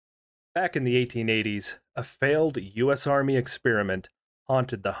Back in the 1880s, a failed U.S. Army experiment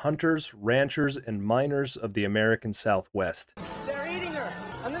haunted the hunters, ranchers, and miners of the American Southwest. They're eating her,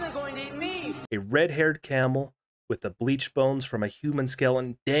 and then they're going to eat me! A red-haired camel with the bleached bones from a human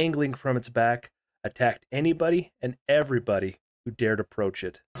skeleton dangling from its back attacked anybody and everybody who dared approach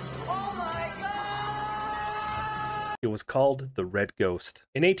it. Oh my God! It was called the Red Ghost.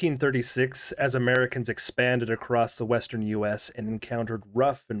 In 1836, as Americans expanded across the western U.S. and encountered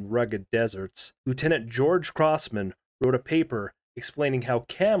rough and rugged deserts, Lieutenant George Crossman wrote a paper explaining how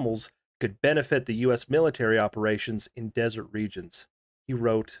camels could benefit the U.S. military operations in desert regions. He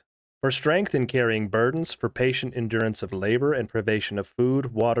wrote, "For strength in carrying burdens, for patient endurance of labor and privation of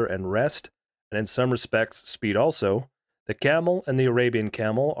food, water, and rest, and in some respects speed also, the camel and the Arabian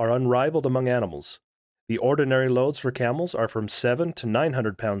camel are unrivaled among animals. The ordinary loads for camels are from 700 to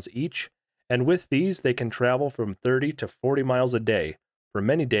 900 pounds each, and with these they can travel from 30 to 40 miles a day, for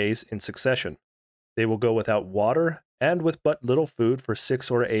many days in succession. They will go without water, and with but little food for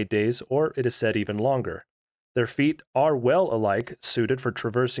 6 or 8 days, or it is said even longer. Their feet are well alike suited for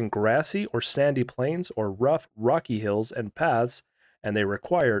traversing grassy or sandy plains or rough, rocky hills and paths, and they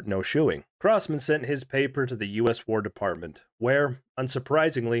require no shoeing." Crossman sent his paper to the U.S. War Department, where,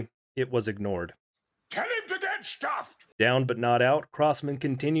 unsurprisingly, it was ignored. Tell him to get stuffed! Down but not out, Crossman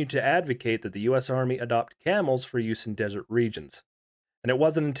continued to advocate that the U.S. Army adopt camels for use in desert regions. And it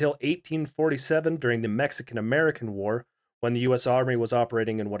wasn't until 1847, during the Mexican-American War, when the U.S. Army was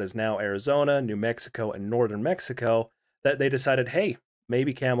operating in what is now Arizona, New Mexico, and northern Mexico, that they decided, hey,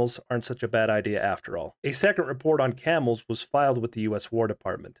 maybe camels aren't such a bad idea after all. A second report on camels was filed with the U.S. War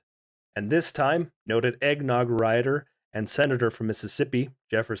Department. And this time, noted eggnog rioter and senator from Mississippi,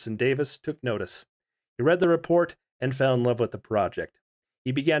 Jefferson Davis, took notice. He read the report and fell in love with the project.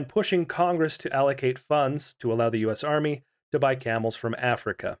 He began pushing Congress to allocate funds to allow the U.S. Army to buy camels from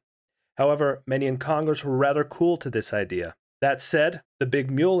Africa. However, many in Congress were rather cool to this idea. That said, the big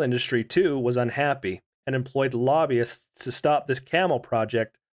mule industry too was unhappy and employed lobbyists to stop this camel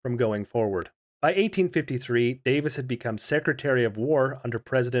project from going forward. By 1853, Davis had become Secretary of War under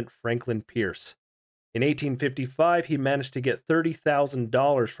President Franklin Pierce. In 1855, he managed to get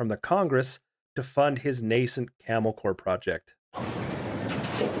 $30,000 from the Congress to fund his nascent Camel Corps project.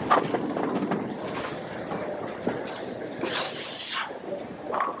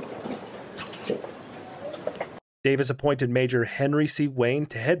 Davis appointed Major Henry C. Wayne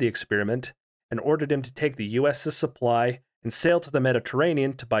to head the experiment and ordered him to take the U.S.'s supply and sail to the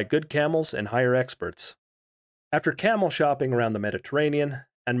Mediterranean to buy good camels and hire experts. After camel shopping around the Mediterranean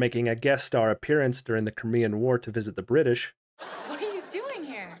and making a guest star appearance during the Crimean War to visit the British, What are you doing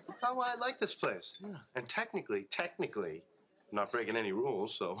here? Oh, well, I like this place. Yeah. And technically, I'm not breaking any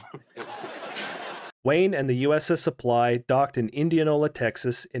rules, so... Wayne and the USS Supply docked in Indianola,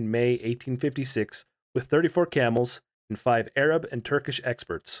 Texas in May 1856 with 34 camels and 5 Arab and Turkish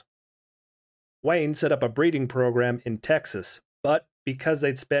experts. Wayne set up a breeding program in Texas, but because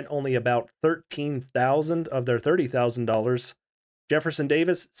they'd spent only about $13,000 of their $30,000, Jefferson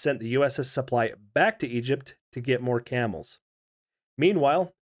Davis sent the USS Supply back to Egypt to get more camels.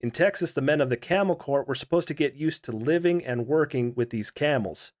 Meanwhile, in Texas, the men of the Camel Corps were supposed to get used to living and working with these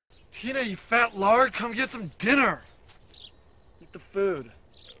camels. Tina, you fat lard, come get some dinner. Eat the food.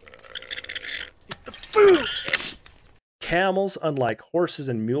 Eat the food! Camels, unlike horses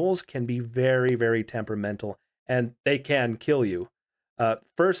and mules, can be very, very temperamental, and they can kill you.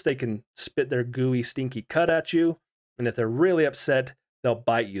 First, they can spit their gooey, stinky cut at you, and if they're really upset, they'll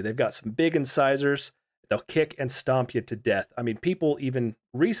bite you. They've got some big incisors. They'll kick and stomp you to death. I mean, people even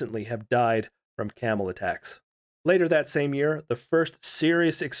recently have died from camel attacks. Later that same year, the first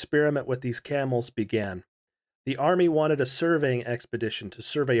serious experiment with these camels began. The Army wanted a surveying expedition to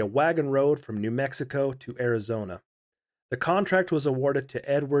survey a wagon road from New Mexico to Arizona. The contract was awarded to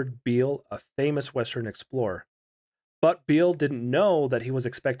Edward Beale, a famous Western explorer. But Beale didn't know that he was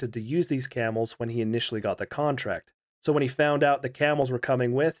expected to use these camels when he initially got the contract. So when he found out the camels were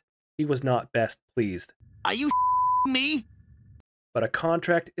coming with, he was not best pleased. Are you me? But a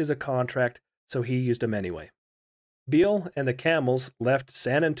contract is a contract, so he used them anyway. Beale and the camels left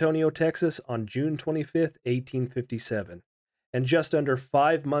San Antonio, Texas on June 25, 1857, and just under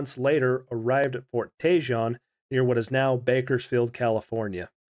 5 months later arrived at Fort Tejon near what is now Bakersfield, California.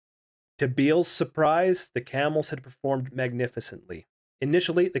 To Beale's surprise, the camels had performed magnificently.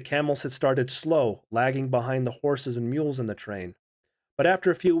 Initially, the camels had started slow, lagging behind the horses and mules in the train. But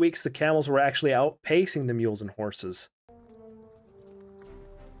after a few weeks, the camels were actually outpacing the mules and horses.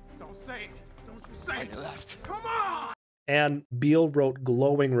 Don't say it. Don't you say it. Left. Come on! And Beale wrote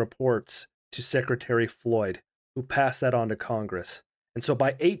glowing reports to Secretary Floyd, who passed that on to Congress. And so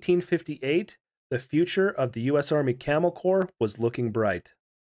by 1858, the future of the U.S. Army Camel Corps was looking bright.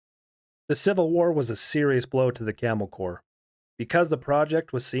 The Civil War was a serious blow to the Camel Corps. Because the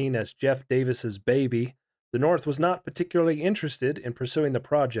project was seen as Jeff Davis's baby, the North was not particularly interested in pursuing the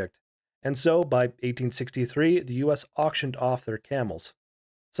project, and so by 1863, the U.S. auctioned off their camels.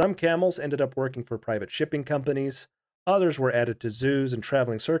 Some camels ended up working for private shipping companies, others were added to zoos and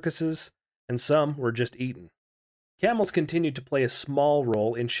traveling circuses, and some were just eaten. Camels continued to play a small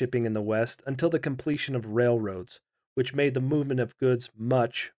role in shipping in the West until the completion of railroads, which made the movement of goods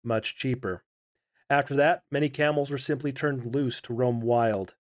much, much cheaper. After that, many camels were simply turned loose to roam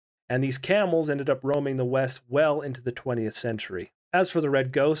wild, and these camels ended up roaming the West well into the 20th century. As for the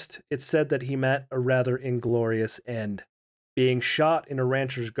Red Ghost, it's said that he met a rather inglorious end, being shot in a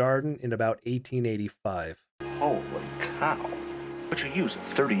rancher's garden in about 1885. Holy cow. What'd you use, a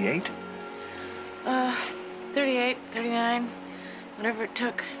 38? 38, 39, whatever it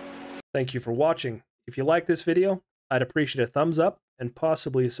took. Thank you for watching. If you like this video, I'd appreciate a thumbs up and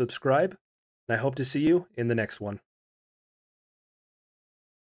possibly a subscribe, and I hope to see you in the next one.